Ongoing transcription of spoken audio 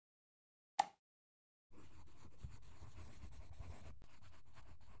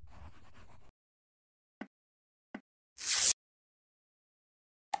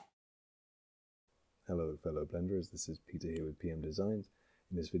Hello fellow Blenderers, this is Peter here with PM Designs.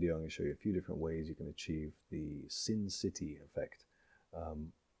 In this video I'm going to show you a few different ways you can achieve the Sin City effect.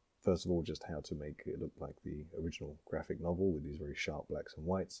 First of all, just how to make it look like the original graphic novel with these very sharp blacks and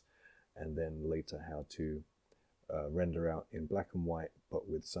whites, and then later how to render out in black and white but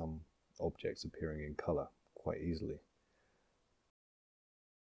with some objects appearing in color quite easily.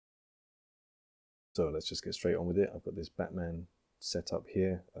 So let's just get straight on with it. I've got this Batman set up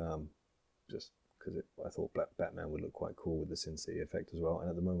here, just because I thought Batman would look quite cool with the Sin City effect as well. And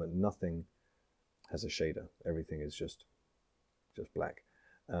at the moment, nothing has a shader. Everything is just black.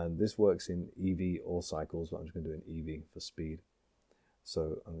 And this works in Eevee or Cycles, but I'm just going to do an Eevee for speed.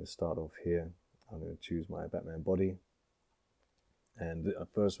 So I'm going to start off here. I'm going to choose my Batman body. And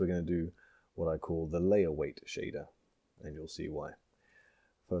first we're going to do what I call the layer weight shader, and you'll see why.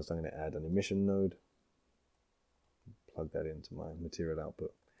 First I'm going to add an emission node, plug that into my material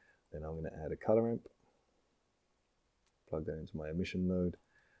output. Then I'm going to add a color ramp, plug that into my emission node,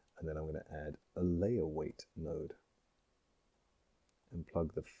 and then I'm going to add a layer weight node and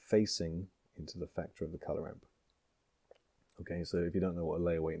plug the facing into the factor of the color ramp. Okay, so if you don't know what a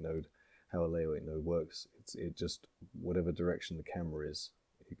layer weight node, how a layer weight node works, it just, whatever direction the camera is,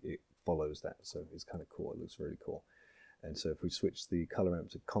 it follows that. So it's kind of cool, it looks really cool. And so if we switch the color ramp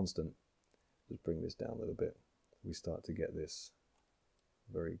to constant, just bring this down a little bit, we start to get this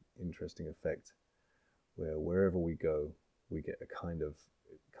very interesting effect where wherever we go, we get a kind of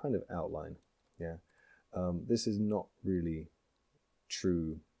outline. Yeah, this is not really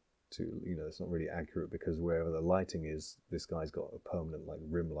true to, it's not really accurate, because wherever the lighting is, this guy's got a permanent like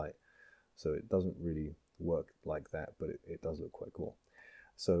rim light, so it doesn't really work like that, but it does look quite cool.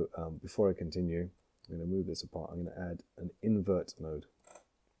 So before I continue, I'm going to move this apart. I'm going to add an invert node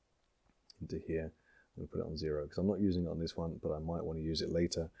into here. I'm going to put it on 0 because I'm not using it on this one, but I might want to use it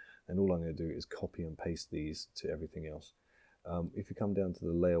later. And all I'm going to do is copy and paste these to everything else. If you come down to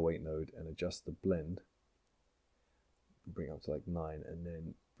the layer weight node and adjust the blend, bring it up to like 9, and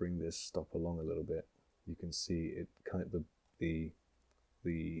then bring this stop along a little bit, you can see it kind of the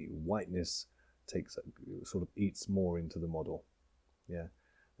whiteness takes, sort of eats more into the model. Yeah,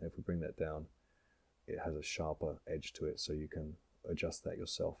 and if we bring that down, it has a sharper edge to it, so you can adjust that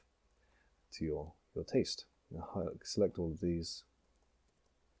yourself to your taste. Now select all of these,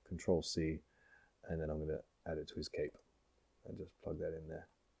 Control C, and then I'm going to add it to his cape and just plug that in there.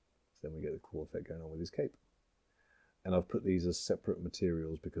 So then we get the cool effect going on with his cape. And I've put these as separate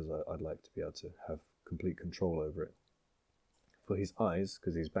materials because I'd like to be able to have complete control over it. For his eyes,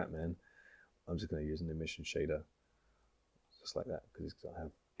 because he's Batman, I'm just going to use an emission shader, just like that, because I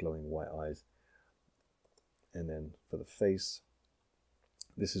have glowing white eyes. And then for the face,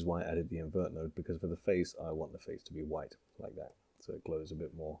 this is why I added the invert node, because for the face, I want the face to be white, like that. So it glows a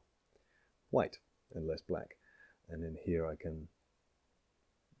bit more white and less black. And then here I can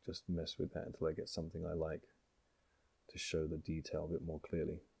just mess with that until I get something I like to show the detail a bit more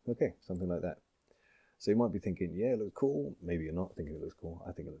clearly. Okay, something like that. So you might be thinking, yeah, it looks cool. Maybe you're not thinking it looks cool.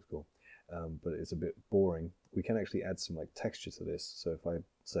 I think it looks cool. But it's a bit boring. We can actually add some like texture to this. So if I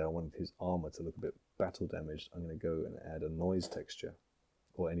say I wanted his armor to look a bit battle damaged, I'm going to go and add a noise texture,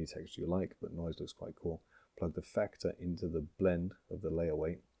 or any texture you like, but noise looks quite cool. Plug the factor into the blend of the layer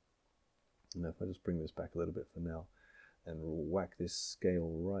weight. And if I just bring this back a little bit for now and whack this scale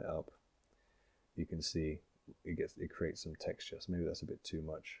right up, you can see it creates some texture. So maybe that's a bit too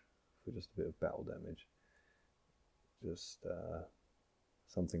much for just a bit of battle damage. Just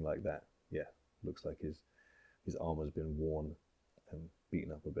something like that. Yeah, looks like his armor's been worn and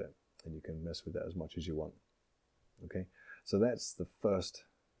beaten up a bit, and you can mess with that as much as you want. Okay, so that's the first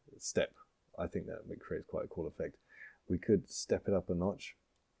step. I think that creates quite a cool effect. We could step it up a notch.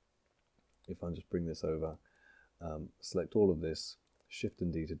 If I just bring this over, select all of this, Shift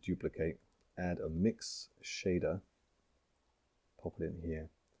and D to duplicate, add a mix shader, pop it in here,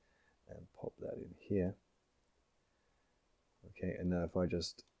 and pop that in here. Okay, and now if I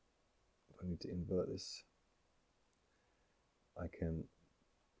need to invert this, I can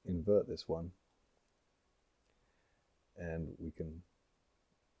invert this one, and we can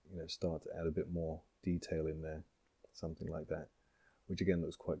start to add a bit more detail in there, something like that, which again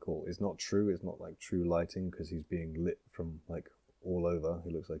looks quite cool. It's not true, it's not like true lighting because he's being lit from like all over.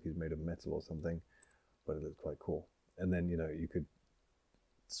 He looks like he's made of metal or something, but it looks quite cool. And then you could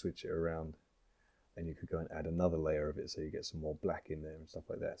switch it around and you could go and add another layer of it so you get some more black in there and stuff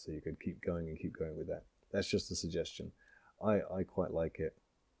like that. So you could keep going and keep going with that. That's just a suggestion. I quite like it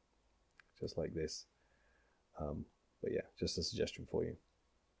just like this, but yeah, just a suggestion for you.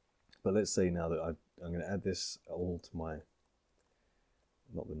 But let's say now that I'm going to add this all to my,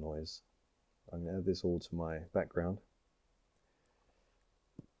 not the noise, I'm going to add this all to my background.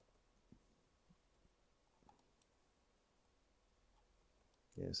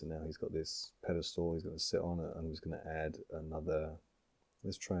 Yeah, so now he's got this pedestal he's going to sit on it. I'm just going to add another,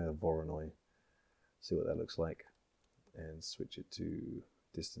 let's try a Voronoi, see what that looks like, and switch it to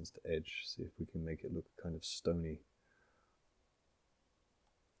distance to edge, see if we can make it look kind of stony.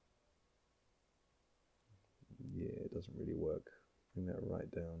 Yeah, it doesn't really work. Bring that right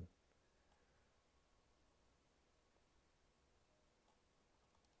down.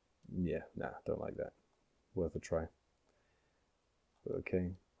 Yeah, nah, don't like that. Worth a try. But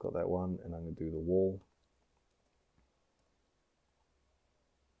okay, got that one, and I'm going to do the wall.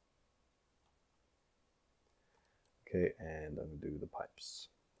 Okay, and I'm going to do the pipes.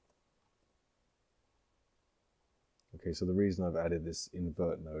 Okay, so the reason I've added this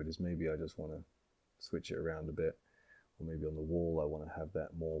invert node is maybe I just want to switch it around a bit, or maybe on the wall I want to have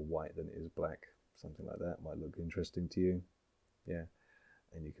that more white than it is black. Something like that might look interesting to you. Yeah,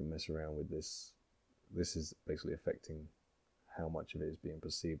 and you can mess around with this. This is basically affecting how much of it is being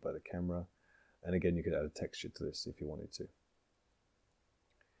perceived by the camera. And again, you could add a texture to this if you wanted to.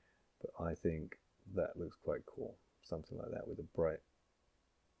 But I think that looks quite cool. Something like that with a bright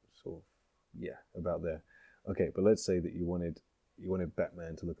sort of, yeah, about there. Okay, but let's say that you wanted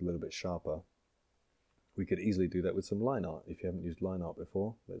Batman to look a little bit sharper. We could easily do that with some line art. If you haven't used line art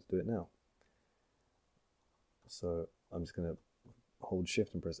before, let's do it now. So I'm just going to hold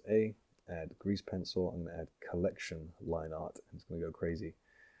shift and press A, add grease pencil. I'm going to add collection line art, and it's going to go crazy.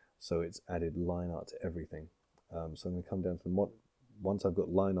 So it's added line art to everything. So I'm going to come down to the once I've got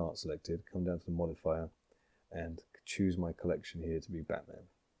line art selected, come down to the modifier and choose my collection here to be Batman.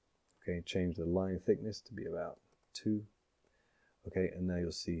 Okay, change the line thickness to be about 2. Okay, and now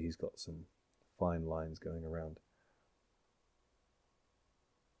you'll see he's got some fine lines going around.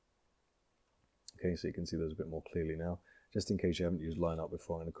 Okay, so you can see those a bit more clearly now. Just in case you haven't used line art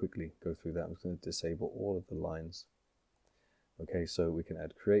before, I'm going to quickly go through that. I'm just going to disable all of the lines. Okay, so we can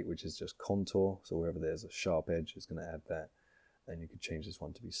add create, which is just contour. So wherever there's a sharp edge, it's going to add that. And you could change this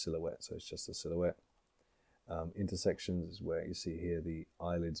one to be silhouette, so it's just a silhouette. Intersections is where you see here the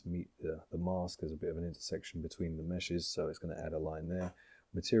eyelids meet the mask. There's a bit of an intersection between the meshes, so it's going to add a line there.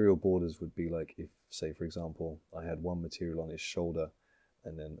 Material borders would be like if, say, for example, I had one material on his shoulder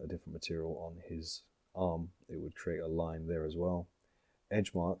and then a different material on his arm, it would create a line there as well.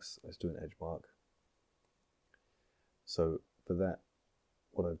 Edge marks, let's do an edge mark. So for that,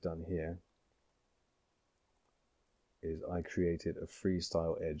 what I've done here is I created a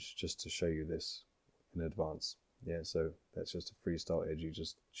freestyle edge just to show you this in advance. Yeah, so that's just a freestyle edge. You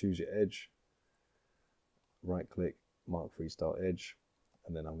just choose your edge, right click, mark freestyle edge,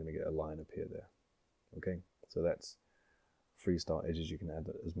 and then I'm going to get a line appear there. Okay, so that's freestyle edges. You can add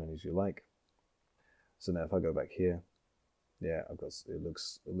as many as you like. So now if I go back here, yeah, it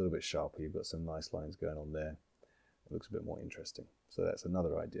looks a little bit sharper. You've got some nice lines going on there. It looks a bit more interesting. So that's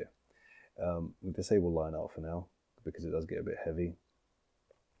another idea. We disable line art for now because it does get a bit heavy.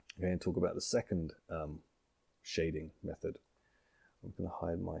 I'm going to talk about the second shading method. I'm going to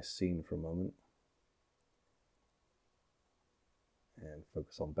hide my scene for a moment and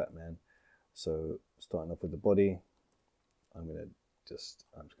focus on Batman. So starting off with the body, I'm just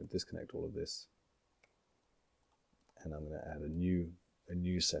going to disconnect all of this, and I'm going to add a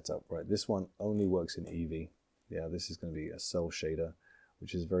new setup. Right, this one only works in Eevee. Yeah, this is going to be a cell shader,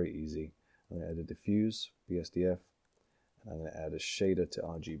 which is very easy. I'm going to add a diffuse BSDF, and I'm going to add a shader to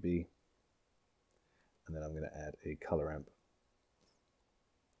RGB, and then I'm going to add a color amp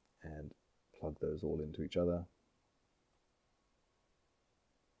and plug those all into each other.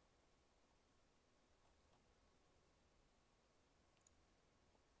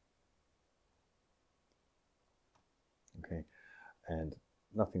 Okay, and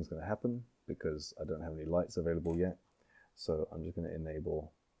nothing's going to happen because I don't have any lights available yet. So I'm just going to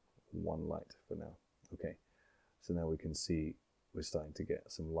enable one light for now. Okay, so now we can see we're starting to get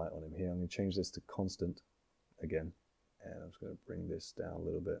some light on him here. I'm going to change this to constant again, and I'm just going to bring this down a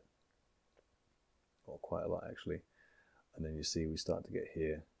little bit, or quite a lot actually. And then you see we start to get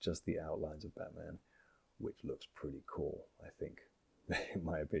here just the outlines of Batman, which looks pretty cool, I think. In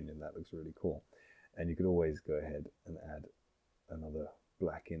my opinion, that looks really cool. And you could always go ahead and add another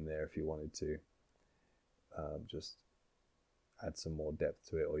black in there if you wanted to. Just add some more depth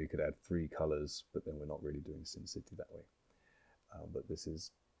to it, or you could add 3 colors, but then we're not really doing Sin City that way. But this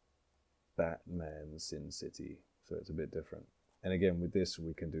is Batman Sin City, so it's a bit different. And again, with this,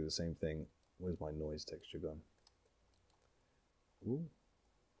 we can do the same thing. Where's my noise texture gone? Ooh.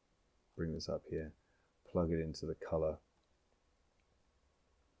 Bring this up here, plug it into the color,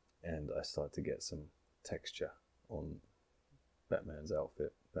 and I start to get some texture on Batman's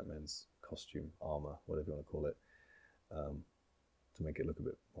outfit, Batman's costume, armor, whatever you want to call it, to make it look a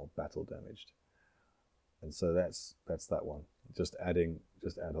bit more battle damaged. And so that's that one. Just add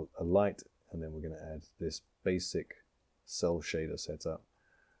a light, and then we're going to add this basic cell shader setup,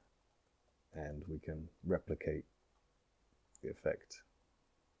 and we can replicate the effect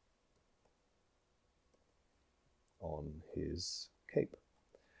on his cape.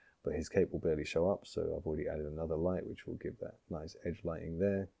 But his cape will barely show up, so I've already added another light which will give that nice edge lighting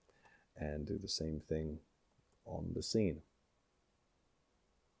there, and do the same thing on the scene.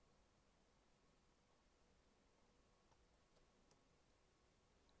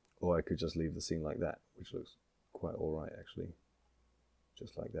 Or I could just leave the scene like that, which looks quite alright actually.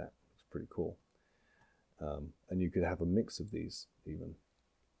 Just like that. Looks pretty cool. And you could have a mix of these even.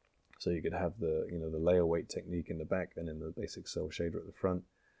 So you could have the the layer weight technique in the back, and then the basic cell shader at the front,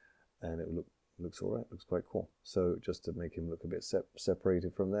 and it looks alright, looks quite cool. So just to make him look a bit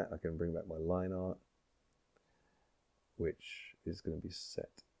separated from that, I can bring back my line art, which is going to be set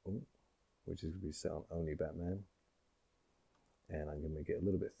on only Batman. And I'm going to make it a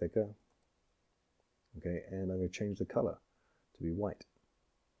little bit thicker. Okay, and I'm going to change the color to be white.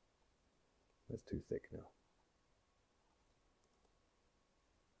 That's too thick now.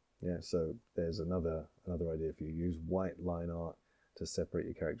 Yeah, so there's another idea for you. Use white line art to separate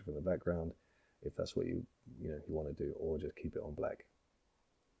your character from the background, if that's what you want to do, or just keep it on black,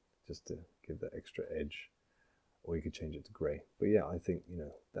 just to give that extra edge. Or you could change it to grey. But yeah, I think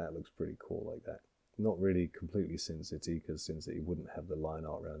that looks pretty cool like that. Not really completely Sin City, because Sin City wouldn't have the line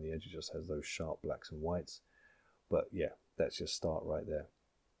art around the edge, it just has those sharp blacks and whites. But yeah, that's your start right there.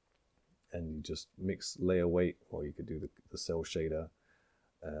 And you just mix layer weight, or you could do the cell shader.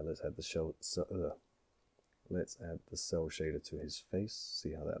 Let's add the cell shader to his face.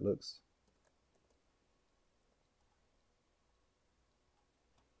 See how that looks.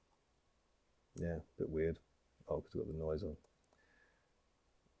 Yeah, a bit weird. Oh, because we've got the noise on.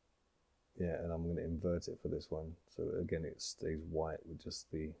 Yeah, and I'm going to invert it for this one. So again, it stays white with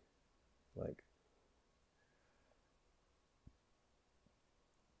just the, like,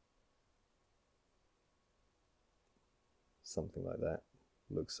 something like that.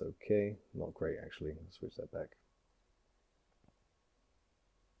 Looks okay. Not great, actually. I'll switch that back.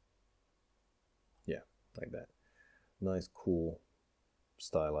 Yeah, like that. Nice, cool,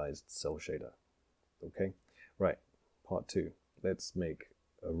 stylized cell shader. Okay, right, part 2. Let's make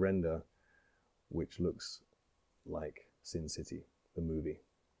a render which looks like Sin City, the movie.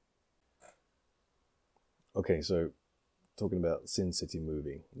 Okay, so talking about Sin City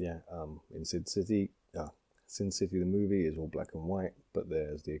movie, yeah, in Sin City the movie is all black and white, but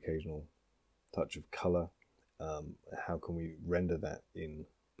there's the occasional touch of color. How can we render that in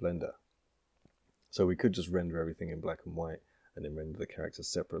Blender? So we could just render everything in black and white, and then render the characters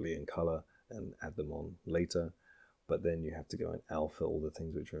separately in color and add them on later. But then you have to go and alpha all the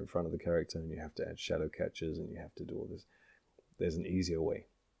things which are in front of the character, and you have to add shadow catchers, and you have to do all this. There's an easier way.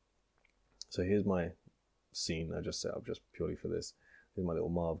 So here's my scene I just set up just purely for this. Here's my little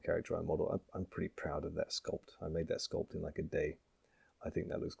Marv character I modeled. I'm pretty proud of that sculpt. I made that sculpt in like a day. I think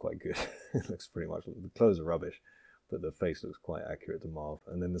that looks quite good. It looks pretty much, the clothes are rubbish, but the face looks quite accurate to Marv.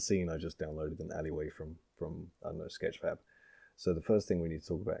 And then the scene, I just downloaded an alleyway from I don't know, Sketchfab. So the first thing we need to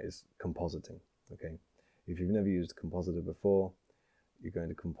talk about is compositing. Okay, if you've never used a compositor before, you go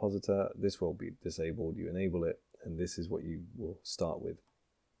into compositor. This will be disabled. You enable it, and this is what you will start with.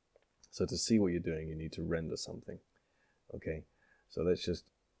 So to see what you're doing, you need to render something. Okay, so let's just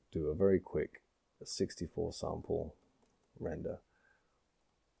do a very quick 64 sample render.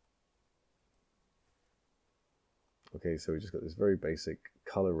 Okay, so we just got this very basic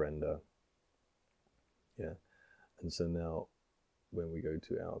color render. Yeah, and so now when we go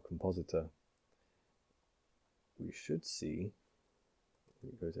to our compositor, we should see,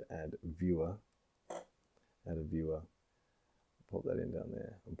 we go to add a viewer, pop that in down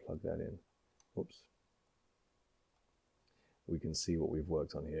there and plug that in. Whoops. We can see what we've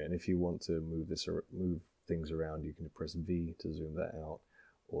worked on here. And if you want to move things around, you can press V to zoom that out,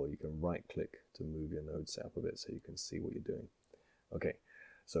 or you can right click to move your node set up a bit so you can see what you're doing. Okay,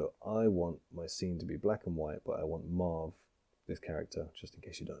 so I want my scene to be black and white, but I want Marv, this character, just in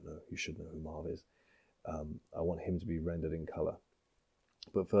case you don't know, you should know who Marv is. I want him to be rendered in color.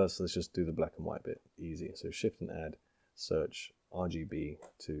 But first, let's just do the black and white bit. Easy. So Shift and Add, search RGB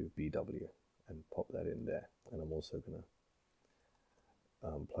to BW, and pop that in there. And I'm also going to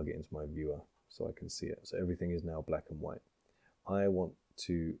plug it into my viewer so I can see it. So everything is now black and white. I want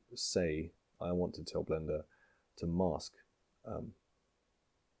to tell Blender to mask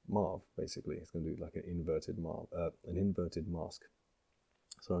Marv, basically. It's going to do like an inverted Marv, an inverted mask.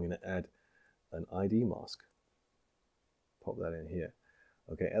 So I'm going to add an ID mask. Pop that in here.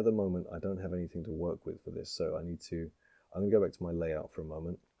 Okay, at the moment I don't have anything to work with for this, so I'm going to go back to my layout for a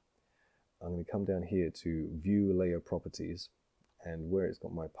moment. I'm going to come down here to View Layer Properties, and where it's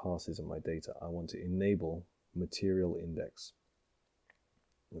got my passes and my data, I want to enable Material Index.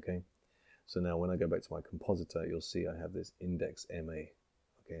 Okay, so now when I go back to my compositor, you'll see I have this index MA.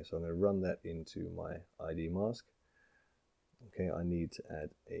 Okay, so I'm going to run that into my ID mask. Okay, I need to add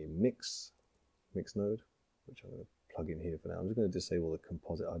a mix node, which I'm going to plug in here for now. I'm just going to disable the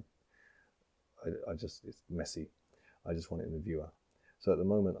composite. It's messy. I just want it in the viewer. So at the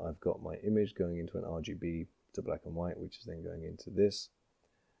moment I've got my image going into an RGB to black and white, which is then going into this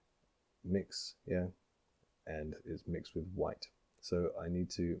mix, yeah, and it's mixed with white. So I need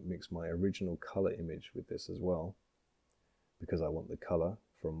to mix my original color image with this as well, because I want the color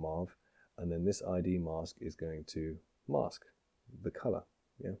from Marv, and then this ID mask is going to mask the color,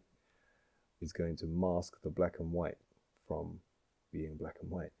 yeah. It's going to mask the black and white from being black and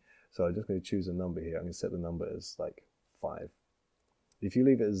white. So I'm just going to choose a number here. I'm going to set the number as like 5. If you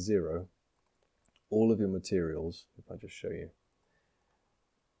leave it as 0, all of your materials, if I just show you,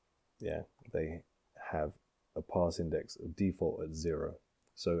 yeah, they have a pass index of default at 0.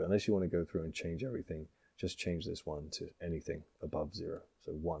 So unless you want to go through and change everything, just change this one to anything above 0.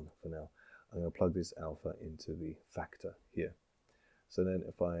 So 1 for now. I'm going to plug this alpha into the factor here. So then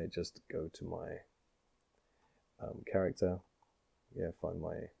if I just go to my character, yeah, find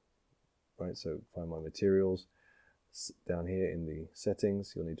my materials. Down here in the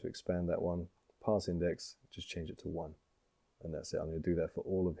settings, you'll need to expand that one. Pass index, just change it to 1. And that's it. I'm going to do that for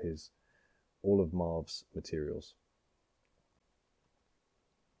all of Marv's materials.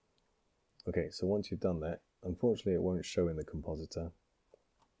 Okay, so once you've done that, unfortunately it won't show in the compositor,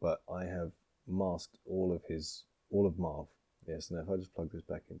 but I have masked all of Marv. Yes, now if I just plug this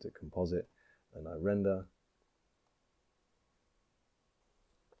back into composite and I render,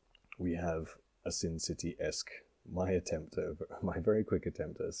 we have a Sin City-esque, my very quick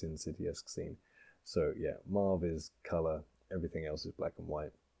attempt at a Sin City-esque scene. So yeah, Marv is color, everything else is black and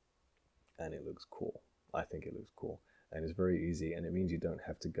white, and it looks cool. I think it looks cool, and it's very easy, and it means you don't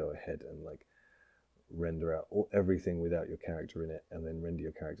have to go ahead and like render out everything without your character in it, and then render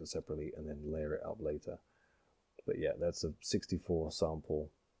your character separately, and then layer it up later. But yeah, that's a 64 sample,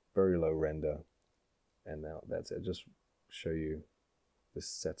 very low render, and now that's it. Just show you this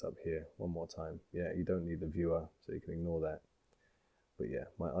setup here one more time. Yeah, you don't need the viewer, so you can ignore that. But yeah,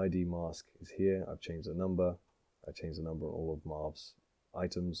 my ID mask is here. I've changed the number. I changed the number on all of Marv's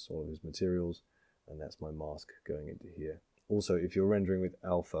items, all of his materials, and that's my mask going into here. Also, if you're rendering with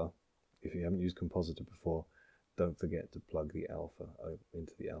alpha, if you haven't used compositor before, don't forget to plug the alpha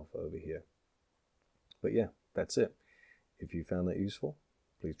into the alpha over here. But yeah, that's it. If you found that useful,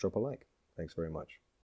 please drop a like. Thanks very much.